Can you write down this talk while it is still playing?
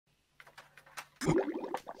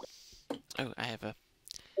Oh, I have a...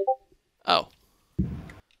 Oh.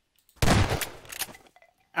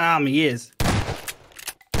 Ah, my ears.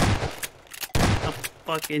 I'm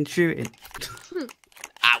fucking shooting.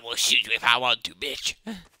 I will shoot you if I want to, bitch.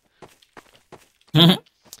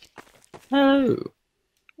 Hello.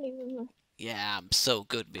 Yeah, I'm so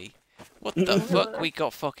good, B. What the fuck? We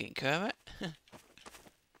got fucking Kermit?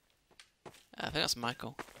 I think that's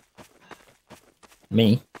Michael.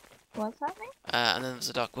 Me? What's happening? And then there's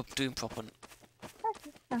a dog. We're doing proper.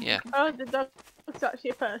 Yeah. Oh, the dog's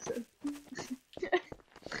actually a person.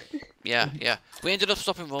 Yeah. We ended up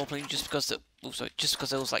stopping roleplaying just because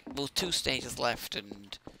there was like there were 2 stages left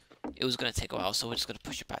and it was gonna take a while, so we're just gonna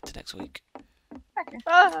push it back to next week. Okay.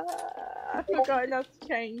 I forgot how to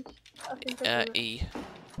change. I think I did it. E.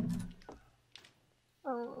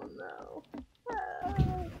 Oh no.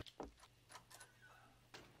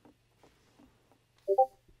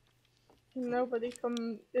 Nobody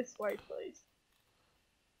come this way, please.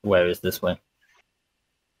 Where is this way?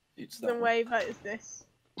 It's The that one. way that is this.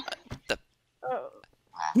 Oh.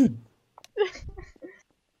 Yeah,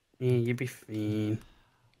 you'll be fine.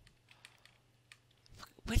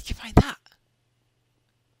 Where did you find that?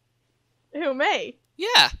 Who, me?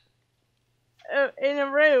 Yeah. In a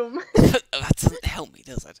room. That doesn't help me,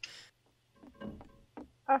 does it?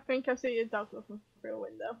 I think I see a dog looking through a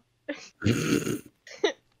window.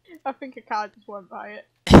 I think a car just went by it.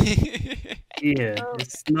 Yeah, Oh.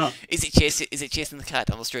 it's not. Is it chasing the cat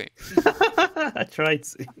down the street? I tried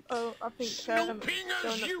to. Oh, I think going up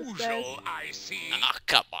the stairs. I see. Oh,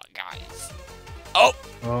 come on, guys. Oh!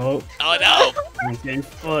 Oh, Oh no! I'm getting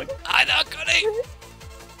fucked. I know, Cuddy!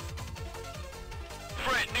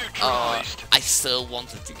 Threat Oh, neutralized. I still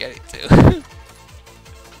wanted to get it too.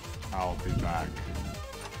 I'll be back.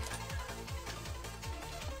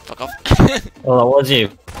 Fuck off. Oh, that was you.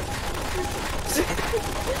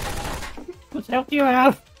 What help do you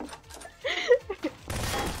have?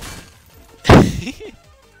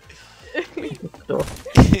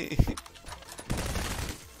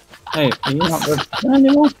 Hey, are you not good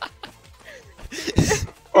anymore?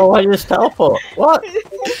 Oh, I just teleport. What? I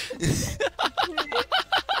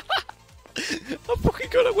fucking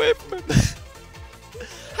got away from him.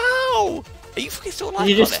 How? Are you fucking still alive?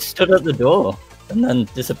 You just stood at the door and then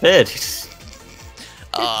disappeared.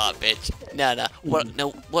 Ah, bitch. No.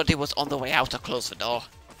 What I did was on the way out, I closed the door.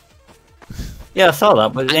 Yeah, I saw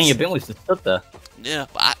that, but then your bin was just stood there. Yeah,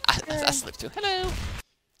 but I slipped through. Hello.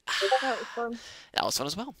 That was fun. That was fun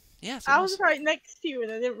as well. Yeah. I was right next to you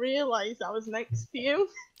and I didn't realise I was next to you.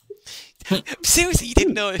 Seriously, you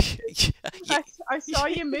didn't know? I saw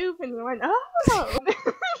you move and I went, oh!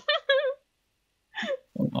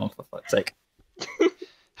 Oh, for fuck's sake.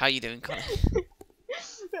 How you doing, Connor?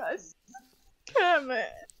 That's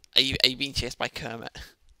Kermit. Are you being chased by Kermit?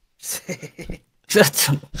 Shut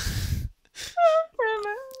up.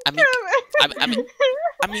 Kermit. I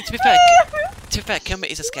mean, to be fair,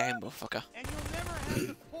 Kermit is a scary motherfucker. And you'll never have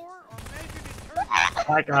to pour or measure detergent.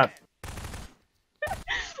 I got.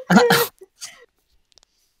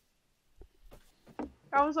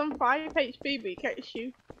 I was on 5 HP, but he kept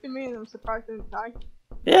shooting me and I'm surprised I didn't die.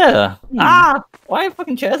 Yeah. Ah! Why are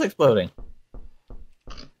fucking chairs exploding?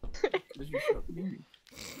 Because you shot me.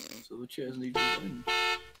 So the chairs need to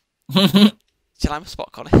win. Shall I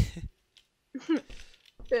spot Connor?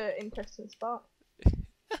 The interesting spot.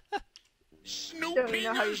 Snooping Don't really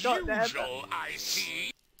know how you got there, but... I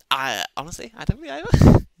see. I honestly, I don't really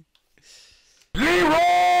either.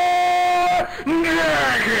 Leroy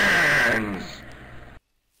Dragons!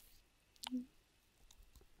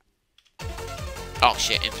 Oh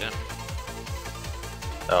shit, infinite.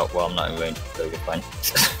 Oh, well, I'm not in range, so you're fine.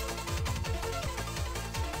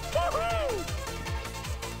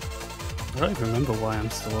 I don't even remember why I'm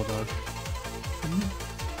still a dog.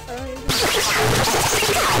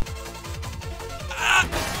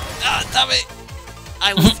 Ah, damn it!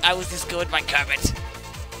 I was discovered by Kermit.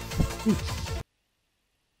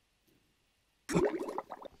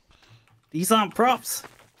 These aren't props.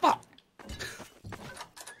 Fuck.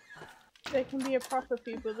 They can be a prop if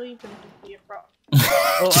you believe them to be a prop.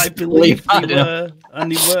 Oh, I believe I you do. were,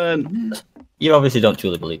 and you weren't. You obviously don't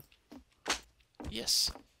truly believe. Yes,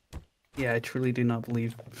 Yeah, I truly do not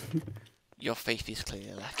believe. your faith is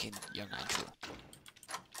clearly lacking, young Andrew.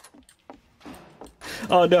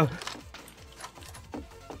 Oh no.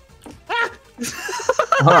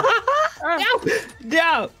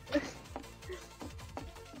 No!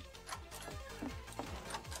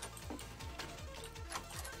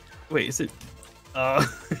 Wait, is it? I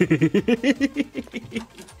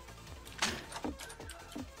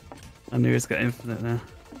knew it's got infinite now.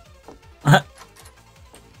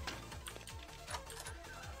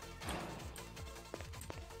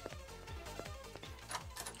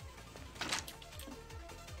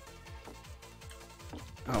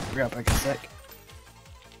 out back in a sec.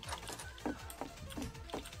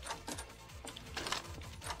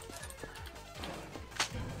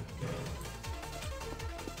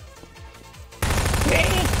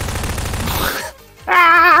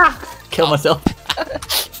 Kill myself.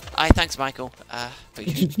 Aye, thanks, Michael.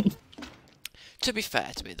 Appreciate it. To be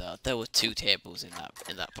fair to me though, there were 2 tables in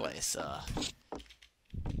that place, so...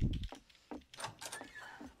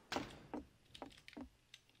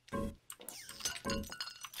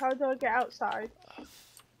 How do I get outside?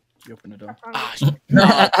 You open the door.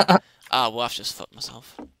 Ah, well, I've just fucked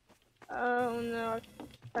myself. Oh no.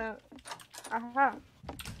 Aha.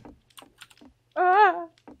 Ah!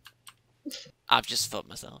 I've just fucked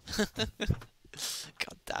myself. God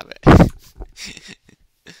damn it.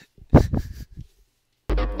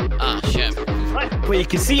 Ah, shit. Well, you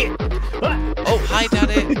can see it. Oh, hi,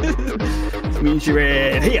 Daddy. This means you're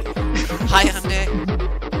here. Hi, Andy.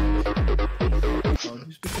 Oh,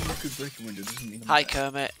 just because you could break a window doesn't mean I'm Hi, bad.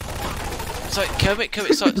 Kermit. Sorry, Kermit,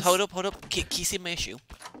 sorry, hold up. Can you see my issue?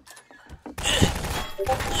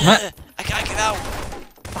 I can't get out.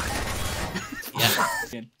 Yeah.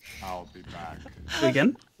 I'll be back. Do it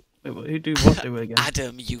again? Wait, who do what? Do it again?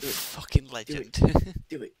 Adam, you fucking legend.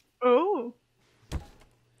 Do it. Oh.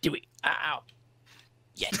 Do it. Ow.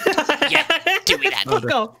 Yeah, yeah, do it, Andy.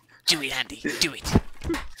 Fuck off. Do it, Andy. Do it.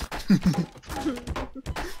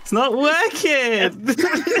 It's not working.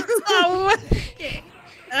 It's not working.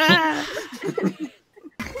 Ah.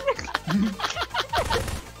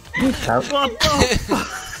 What the fuck?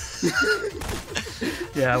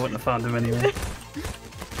 Yeah, I wouldn't have found him anyway.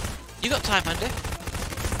 You got time, Andy?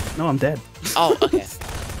 No, I'm dead. Oh, okay. He's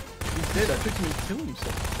dead. I took him to kill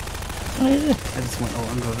himself. I just went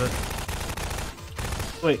along with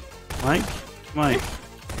it. Wait, Mike?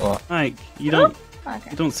 What? Mike, you don't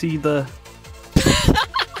Okay. you don't see the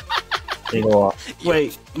You know what?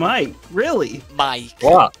 wait, Mike, really? Mike,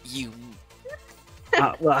 What? you,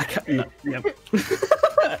 Well, I can't. No, yeah.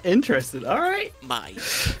 Interested. All right. Mike.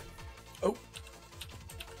 Oh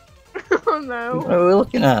no. What are we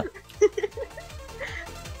looking at?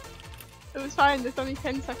 It was fine, there's only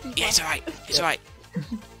 10 seconds Yeah, it's left. alright. It's alright.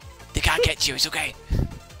 They can't get you. It's okay.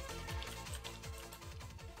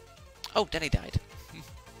 Oh, Danny died.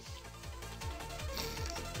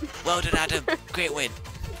 Well done, Adam. Great win.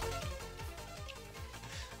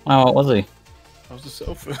 Oh, what was he? How's the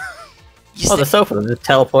sofa? You Oh, the still- sofa just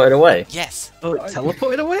teleported away. Yes. Oh, it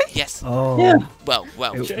teleported away? Yes. Oh. Yeah. Well.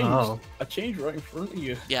 It- Changed. oh. I changed right in front of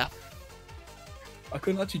you. Yeah. I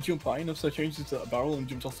couldn't actually jump high enough, so I changed it to a barrel and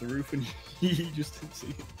jumped off the roof, and he just didn't see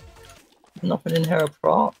it. Nothing in here a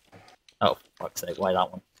prop. Oh, fuck's sake, why that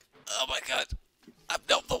one? Oh my god. I'm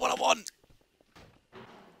not the one I want.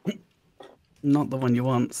 Not the one you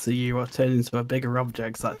want, so you are turned into a bigger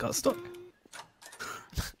object that got stuck.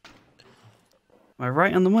 Am I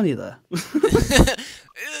right on the money there?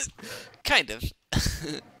 Kind of.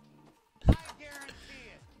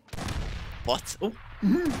 What? Oh.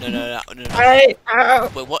 No. Hey!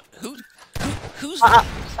 Ow! Wait, what? Who's?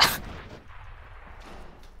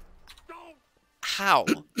 How?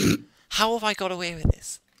 How have I got away with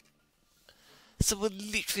this? Someone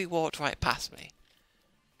literally walked right past me.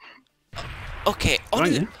 Okay, on,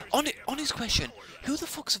 Right, his, yeah. on his question, who the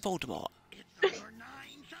fuck's Voldemort?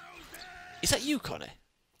 Is that you, Connor?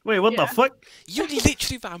 Wait, what Yeah. the fuck? You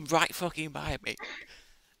literally ran right fucking by me.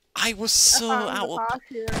 I was so I found out the of...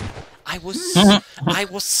 party room. I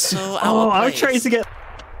was so out Oh, of I was place. trying to get.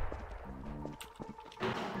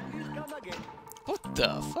 What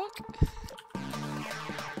the fuck?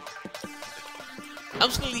 I'm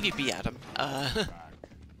just gonna leave you be, Adam.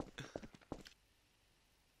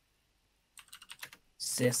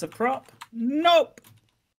 Sis a prop? Nope.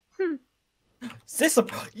 Sis a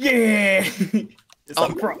prop? Yeah. It's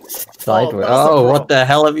a prop. Sideways. that's a Oh, what prop. the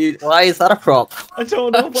hell have you? Why is that a prop? I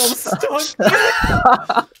don't know, but I'm stuck.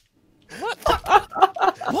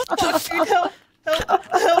 what the fuck?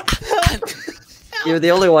 Help! You're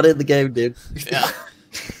the only one in the game, dude. Yeah.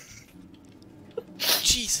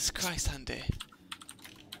 Jesus Christ, Andy.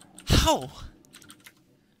 How?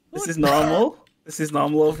 This is normal. This is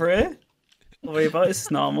normal over here. Don't worry about it. This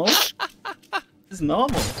is normal. This is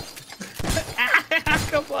normal.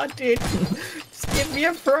 Come on, dude. Just give me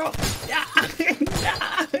a prop.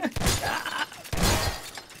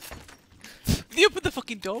 You opened the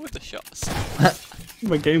fucking door with the shots.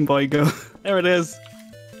 My Game Boy go. There it is.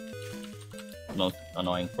 No,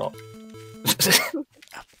 annoying prop.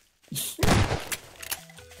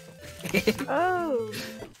 Oh.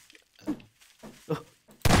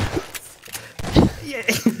 Yeah.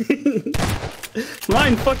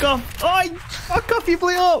 Mine, fuck off. Oh, fuck off, you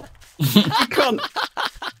blew up. You can't.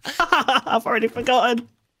 I've already forgotten.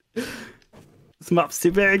 This map's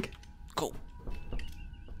too big. Cool.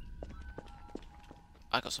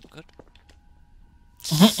 I got something good.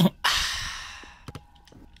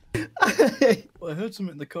 Well, I heard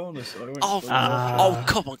something in the corner, so I went. Oh, to go watch oh,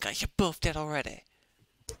 come on, guys, you're both dead already.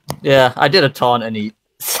 Yeah, I did a taunt and he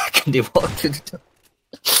second he walked into.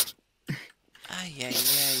 Ay, ay, I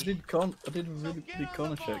ay. did a really big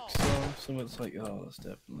corner check, so someone's like, "Oh, that's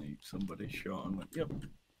definitely somebody shot." And went, "Yep."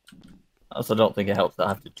 I also don't think it helps that I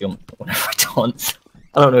have to jump whenever I taunt.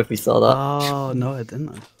 I don't know if you saw that. Oh no, I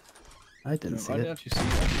didn't. I didn't see I didn't it. actually see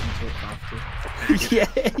that until after. Yeah,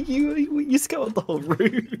 you scouted the whole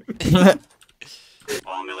room.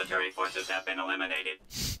 All military forces have been eliminated.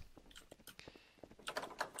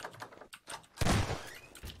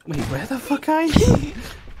 Wait, where the fuck are you?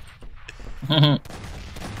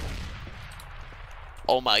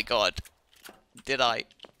 Oh my god. Did I?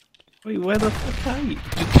 Wait, where the fuck are you?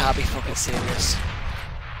 You can't be fucking serious.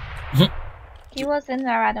 He was in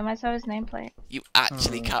there, Adam. I saw his nameplate. You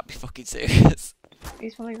actually can't be fucking serious.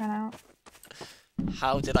 He's probably run out.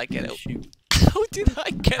 How did I get out? Shoot. How did I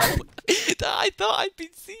get out? I thought I'd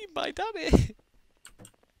been seen by Danny.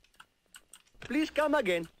 Please come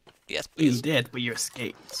again. Yes, You please. did, but you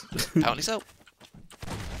escaped. Apparently so.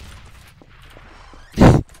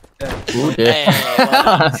 Ooh, dear. Hey, well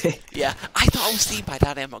done. Yeah, I thought I was seen by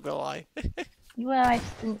Danny, I'm not gonna lie. Well, I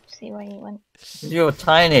just didn't see where he went. You're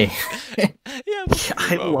tiny. Yeah, but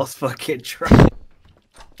I well, lost fucking track.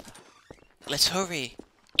 let's hurry.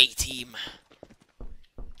 A-team.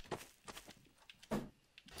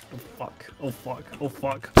 Oh fuck, oh fuck, oh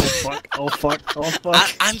fuck, oh fuck, oh fuck, oh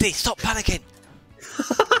fuck. Andy, stop panicking.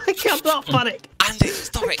 I can't not panic. Andy,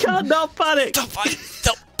 stop I it. can't not panic. Stop I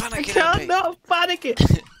panicking, can't Andy. not panic it.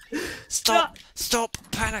 Stop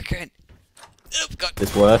panicking. Oh god,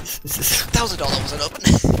 This works. $1,000 wasn't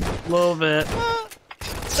open. Love it.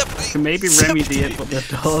 17. Can maybe remedy it, but the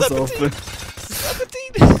door's 17. open.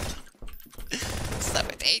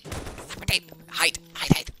 17. Hide.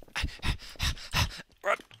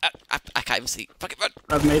 Run. I can't even see. Fucking run.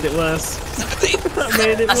 I've made it worse. 17. I've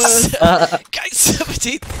made it worse. Guys,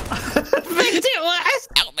 17. I've made it worse.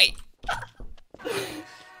 Help me.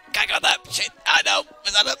 I got that shit. I know.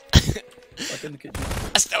 Was that up? Back in the kitchen.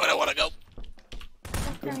 That's not where I want to go.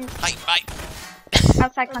 Bye.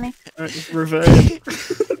 Outside, Connie. Revert. I'll be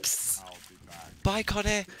back. Bye,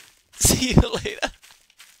 Connie. See you later.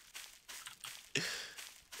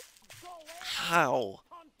 How?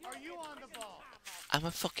 I'm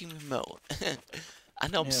a fucking remote. I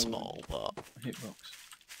know I'm Yeah, small, but... Hitbox.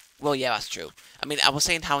 Well, yeah, that's true. I mean, I was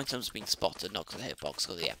saying how in terms of being spotted, not because of the hitbox,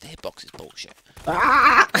 because yeah, the hitbox is bullshit.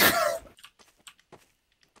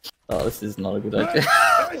 Oh, this is not a good idea.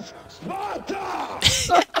 I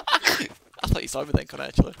thought you saw me then, Connor,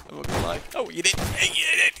 actually. I'm not gonna lie. Oh, you didn't. You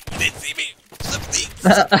didn't see me. 17.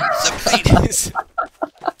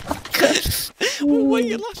 What are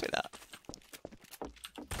you laughing at?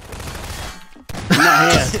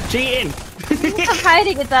 Not here. Cheating. I'm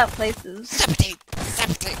hiding in dark places. 17.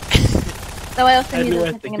 Though I also I knew knew there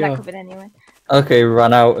where was to nothing in that go. cupboard anyway. Okay,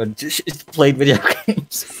 ran out and just played video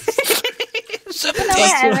games. I don't know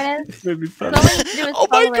where Erin is. Made me All funny. I need to do is Oh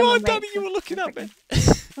my follow him god, and Danny, wait you for were looking at me.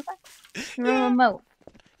 You're a remote.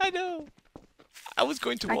 I know. I was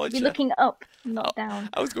going to I watch should be you. looking up, not Oh. down.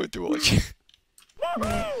 I was going to watch you.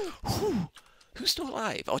 Yeah. Who's still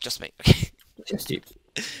alive? Oh, just me. Just you.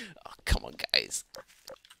 Oh, come on, guys.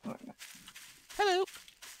 Hello.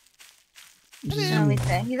 No, he's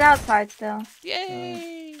there. He's outside still.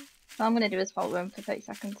 Yay. All I'm gonna do is follow him for 30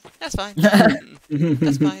 seconds. That's fine.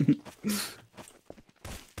 That's fine.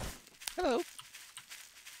 Hello.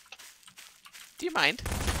 Do you mind?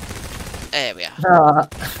 There we are. Ah.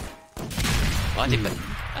 Oh, I didn't.